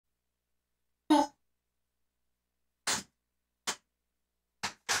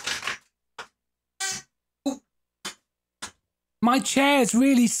My chair's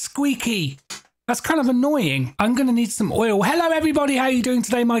really squeaky. That's kind of annoying. I'm going to need some oil. Hello, everybody. How are you doing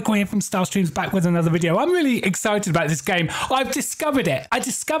today? Michael here from StarrStreams, back with another video. I'm really excited about this game. I've discovered it. I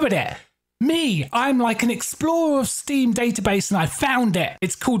discovered it. I'm like an explorer of Steam database and I found it.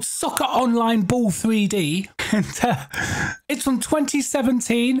 It's called Soccer Online Ball 3D. And it's from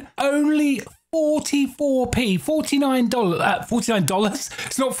 2017. Only 44p, $49, $49.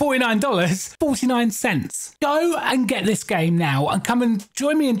 It's not $49, 49 cents. Go and get this game now and come and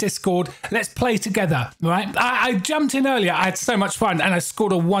join me in Discord. Let's play together, right? I jumped in earlier. I had so much fun and I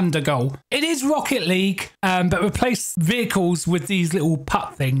scored a wonder goal. It is Rocket League, but replace vehicles with these little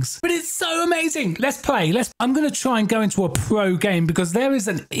putt things. But it's so amazing. Let's play. I'm going to try and go into a pro game because there is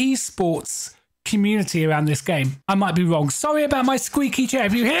an eSports community around this game. I might be wrong. Sorry about my squeaky chair.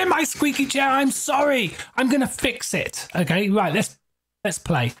 If you hear my squeaky chair, I'm sorry. I'm gonna fix it. Okay, right, let's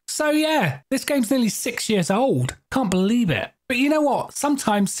play. So yeah, this game's nearly 6 years old. Can't believe it. But you know what?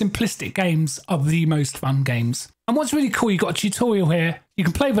 Sometimes simplistic games are the most fun games. And what's really cool, you've got a tutorial here. You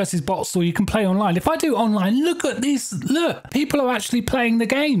can play versus bots or you can play online. If I do online, look at this. Look, people are actually playing the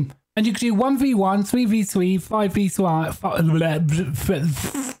game. And you can do 1v1, 3v3,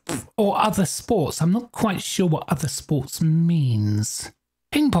 5v3, or other sports. I'm not quite sure what other sports means.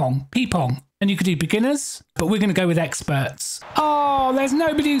 Ping pong, pee-pong. And you could do beginners, but we're going to go with experts. Oh, there's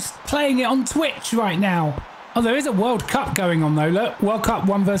nobody who's playing it on Twitch right now. Oh, there is a World Cup going on though. Look, World Cup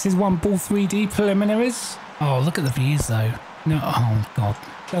 1 vs 1 Ball 3D preliminaries. Oh, look at the views though. No, oh God.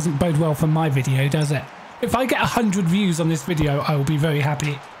 Doesn't bode well for my video, does it? If I get 100 views on this video, I will be very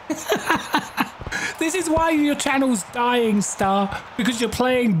happy. This is why your channel's dying, Star, because you're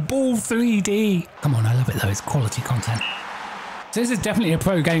playing Ball 3D. Come on, I love it though, it's quality content. So this is definitely a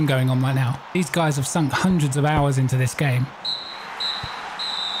pro game going on right now. These guys have sunk hundreds of hours into this game.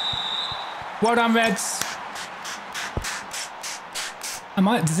 Well done, Reds.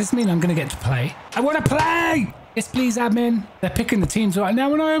 Does this mean I'm going to get to play? I want to play! Yes, please, admin. They're picking the teams right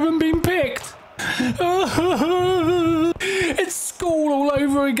now and I haven't been picked. It's school all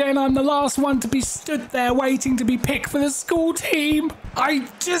over again. I'm the last one to be stood there waiting to be picked for the school team. I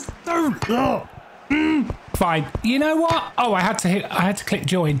just don't. Fine. You know what? Oh, I had to click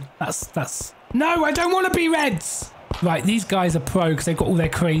join. That's. No, I don't want to be Reds. Right, these guys are pro because they've got all their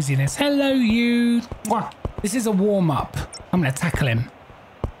craziness. Hello, you. This is a warm up. I'm gonna tackle him.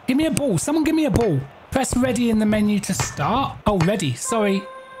 Give me a ball. Someone give me a ball. Press ready in the menu to start. Oh, ready. Sorry.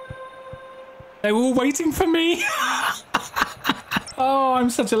 They were all waiting for me. Oh,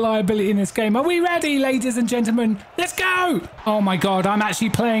 I'm such a liability in this game. Are we ready, ladies and gentlemen? Let's go. Oh my God, I'm actually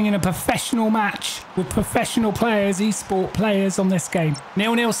playing in a professional match with professional players, eSport players on this game.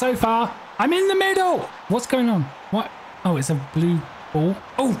 0-0 so far. I'm in the middle. What's going on? What? Oh, it's a blue ball.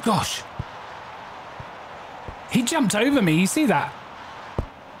 Oh gosh. He jumped over me. You see that?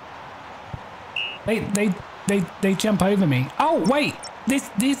 They jump over me. Oh, wait.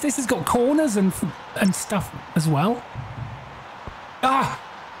 This has got corners and stuff as well. Ah!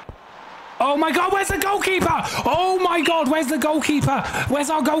 Oh my God, where's the goalkeeper? Oh my God, where's the goalkeeper?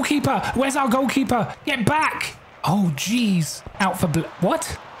 Where's our goalkeeper? Where's our goalkeeper? Get back! Oh jeez, out for blue.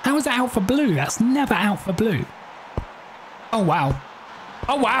 What? How is that out for blue? That's never out for blue. Oh wow.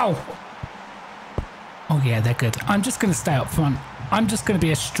 Oh wow. Oh yeah, they're good. I'm just gonna stay up front. I'm just gonna be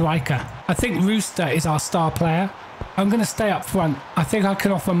a striker. I think Rooster is our star player. I'm going to stay up front. I think I can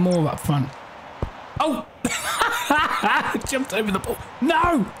offer more up front. Oh! Jumped over the ball.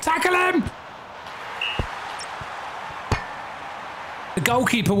 No! Tackle him! The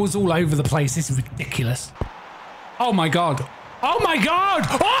goalkeeper was all over the place. This is ridiculous. Oh my God. Oh my God!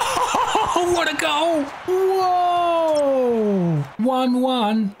 Oh, what a goal! Whoa!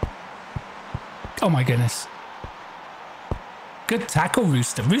 1-1. Oh my goodness. Good tackle,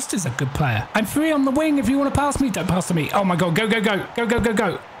 Rooster. Rooster's a good player. I'm free on the wing. If you want to pass me, don't pass to me. Oh my God, go, go, go. Go, go, go,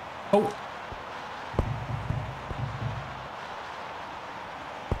 go. Oh.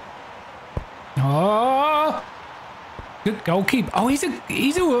 Oh. Good goalkeeper. Oh, he's a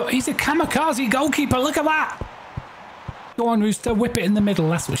kamikaze goalkeeper. Look at that. Go on, Rooster. Whip it in the middle.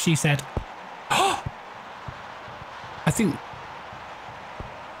 That's what she said. I think.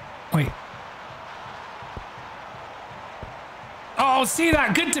 Wait. Oh, see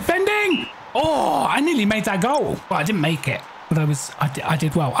that? Good defending. Oh, I nearly made that goal. Well, I didn't make it, but I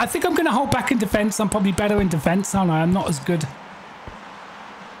did well. I think I'm going to hold back in defense. I'm probably better in defense, aren't I? I'm not as good.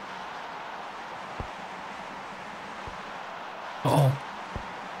 Uh-oh.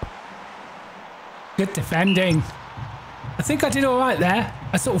 Good defending. I think I did all right there.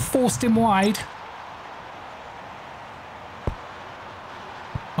 I sort of forced him wide.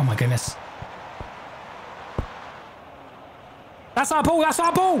 Oh my goodness. That's our ball. That's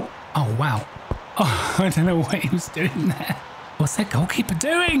our ball. Oh, wow. Oh, I don't know what he was doing there. What's that goalkeeper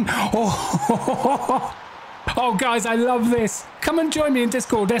doing? Oh, oh, guys, I love this. Come and join me in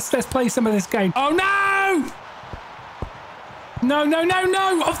Discord. Let's play some of this game. Oh, no! No, no, no,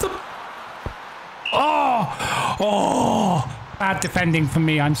 no! Off the... Oh! Oh! Bad defending from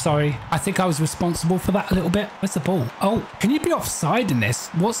me, I'm sorry. I think I was responsible for that a little bit. Where's the ball? Oh, can you be offside in this?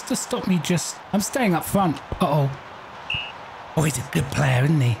 What's to stop me just... I'm staying up front. Uh-oh. Oh, he's a good player,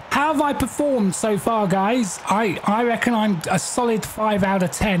 isn't he? How have I performed so far, guys? I reckon I'm a solid 5 out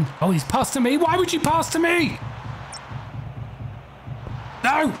of 10. Oh, he's passed to me. Why would you pass to me?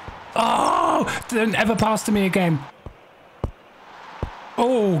 No! Oh! Don't ever pass to me again.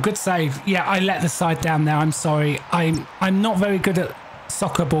 Oh, good save. Yeah, I let the side down there. I'm sorry. I'm not very good at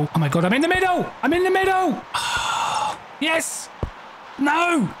soccer ball. Oh my God, I'm in the middle. I'm in the middle. Oh, yes.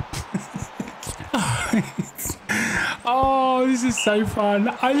 No. Oh, this is so fun.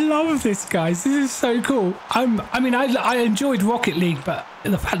 I love this, guys. This is so cool. I mean, I enjoyed Rocket League, but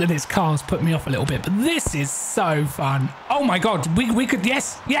the fact that it's cars put me off a little bit. But this is so fun. Oh my God, we could,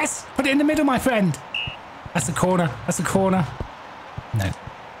 yes, yes. Put it in the middle, my friend. That's a corner. That's a corner. No.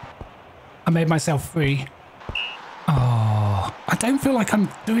 I made myself free. Oh, I don't feel like I'm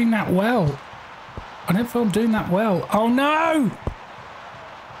doing that well. I don't feel I'm doing that well. Oh, no.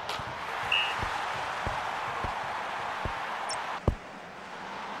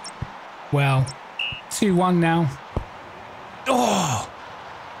 Well, 2-1 now. Oh,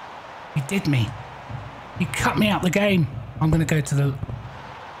 he did me. He cut me out the game. I'm going to go to the...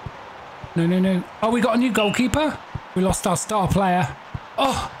 No, no, no. Oh, we got a new goalkeeper. We lost our star player.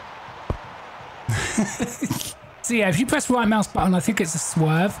 Oh. So yeah, if you press right mouse button, I think it's a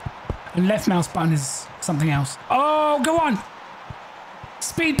swerve. And left mouse button is something else. Oh, go on.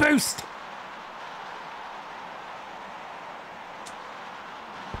 Speed boost.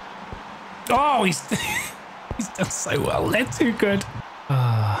 Oh, he's done so well. They're too good.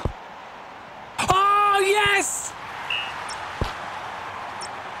 Oh, yes.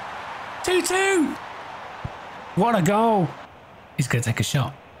 2-2. What a goal. He's going to take a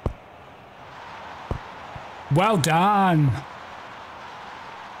shot. Well done.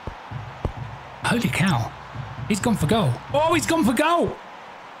 Holy cow. He's gone for goal. Oh, he's gone for goal.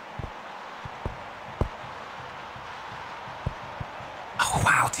 Oh,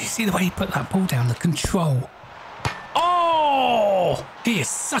 wow. Do you see the way he put that ball down? The control. Oh, he is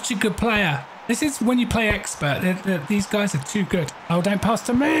such a good player. This is when you play expert. These guys are too good. Oh, don't pass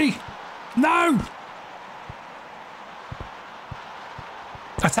to me. No.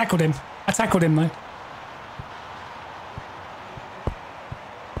 I tackled him. I tackled him, though.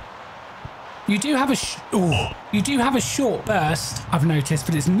 You do have a short burst, I've noticed,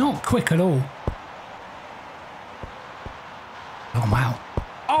 but it's not quick at all. Oh, wow.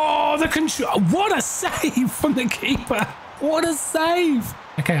 Oh, the control. What a save from the keeper. What a save.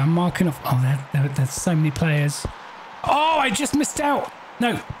 Okay, I'm marking off. Oh, there's so many players. Oh, I just missed out.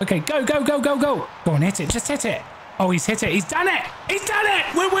 No. Okay, go, go, go, go, go. Go on, hit it. Just hit it. Oh, he's hit it. He's done it. He's done it.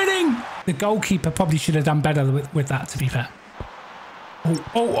 We're winning. The goalkeeper probably should have done better with that, to be fair. Oh,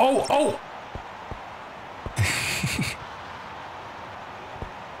 oh, oh, oh.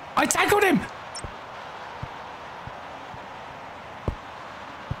 I tackled him.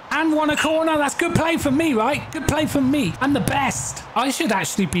 And won a corner. That's good play from me, right? Good play from me. I'm the best. I should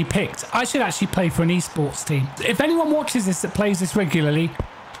actually be picked. I should actually play for an eSports team. If anyone watches this that plays this regularly,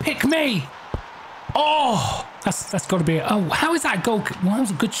 pick me. Oh, that's got to be it. Oh, how is that a goal? Well, that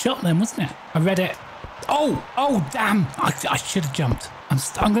was a good shot then, wasn't it? I read it. Oh, oh, damn. I should have jumped.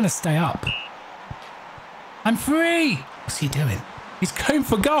 I'm going to stay up. I'm free. What's he doing? He's going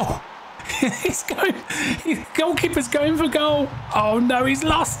for goal. Goalkeeper's going for goal. Oh, no, he's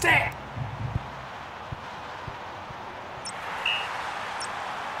lost it.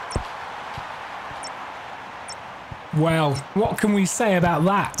 Well, what can we say about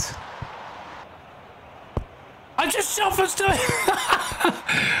that? I just shot for still.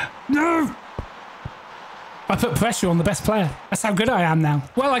 No. I put pressure on the best player. That's how good I am now.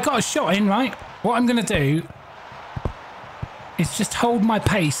 Well, I got a shot in, right? What I'm going to do is just hold my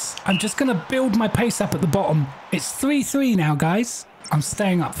pace. I'm just going to build my pace up at the bottom. It's 3-3 now, guys. I'm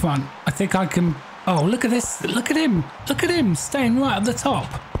staying up front. I think I can... Oh, look at this. Look at him. Look at him staying right at the top.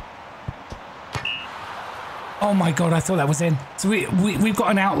 Oh, my God. I thought that was in. So we've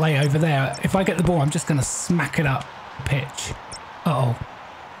got an outlay over there. If I get the ball, I'm just going to smack it up pitch. Uh-oh.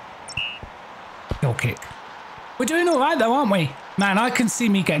 Goal kick. We're doing all right, though, aren't we? Man, I can see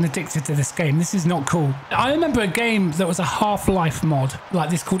me getting addicted to this game. This is not cool. I remember a game that was a Half-Life mod like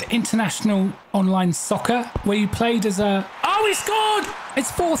this called International Online Soccer, where you played as a... Oh, we scored!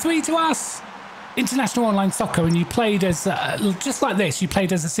 It's 4-3 to us. International Online Soccer, and you played as... just like this, you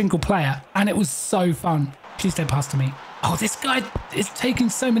played as a single player, and it was so fun. Please don't pass to me. Oh, this guy is taking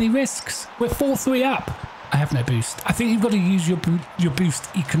so many risks. We're 4-3 up. I have no boost. I think you've got to use your boost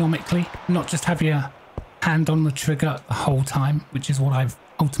economically, not just have your hand on the trigger the whole time, which is what I've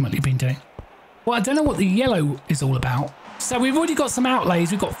ultimately been doing. Well, I don't know what the yellow is all about. So we've already got some outlays.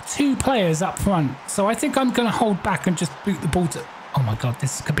 We've got 2 players up front. So I think I'm going to hold back and just boot the ball to... Oh my God,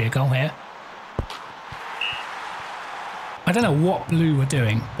 this could be a goal here. I don't know what blue we're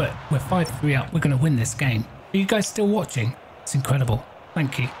doing, but we're 5-3 up. We're going to win this game. Are you guys still watching? It's incredible.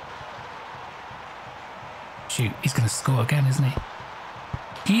 Thank you. Shoot, he's going to score again, isn't he?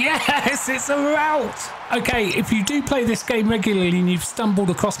 Yes, it's a rout. Okay, if you do play this game regularly and you've stumbled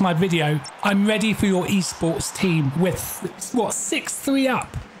across my video, I'm ready for your esports team with, what, 6-3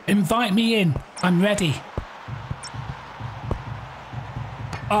 up. Invite me in. I'm ready.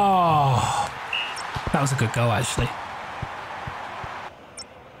 Oh, that was a good goal, actually.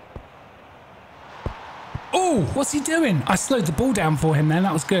 Oh, what's he doing? I slowed the ball down for him then.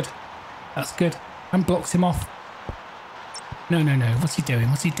 That was good. That's good. And blocked him off. No, no, no. What's he doing?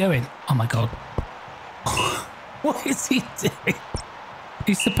 What's he doing? Oh, my God. What is he doing?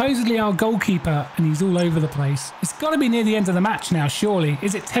 He's supposedly our goalkeeper, and he's all over the place. It's got to be near the end of the match now, surely.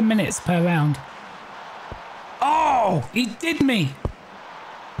 Is it 10 minutes per round? Oh, he did me.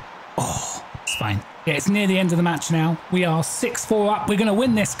 Oh, it's fine. Yeah, it's near the end of the match now. We are 6-4 up. We're going to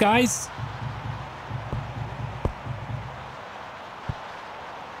win this, guys.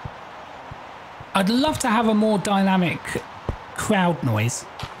 I'd love to have a more dynamic crowd noise.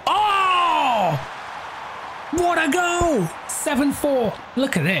 Oh! What a goal! 7-4.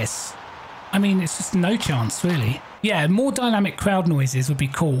 Look at this. I mean, it's just no chance, really. Yeah, more dynamic crowd noises would be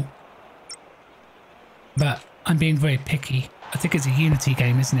cool. But I'm being very picky. I think it's a Unity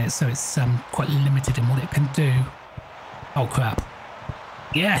game, isn't it? So it's quite limited in what it can do. Oh, crap.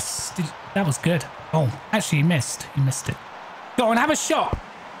 Yes! That was good. Oh, actually, he missed. He missed it. Go on, have a shot!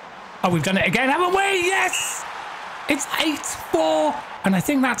 Oh, we've done it again, haven't we? Yes! It's 8-4, and I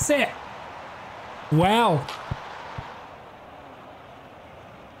think that's it. Wow.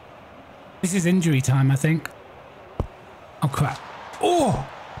 This is injury time, I think. Oh, crap. Oh!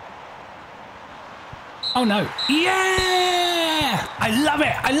 Oh, no. Yeah! I love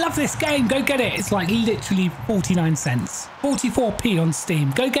it. I love this game. Go get it. It's like literally 49 cents. 44p on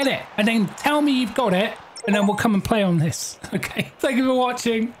Steam. Go get it. And then tell me you've got it. And then we'll come and play on this. Okay. Thank you for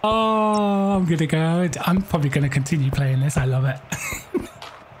watching. Oh, I'm going to go. I'm probably going to continue playing this. I love it.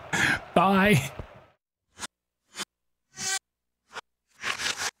 Bye.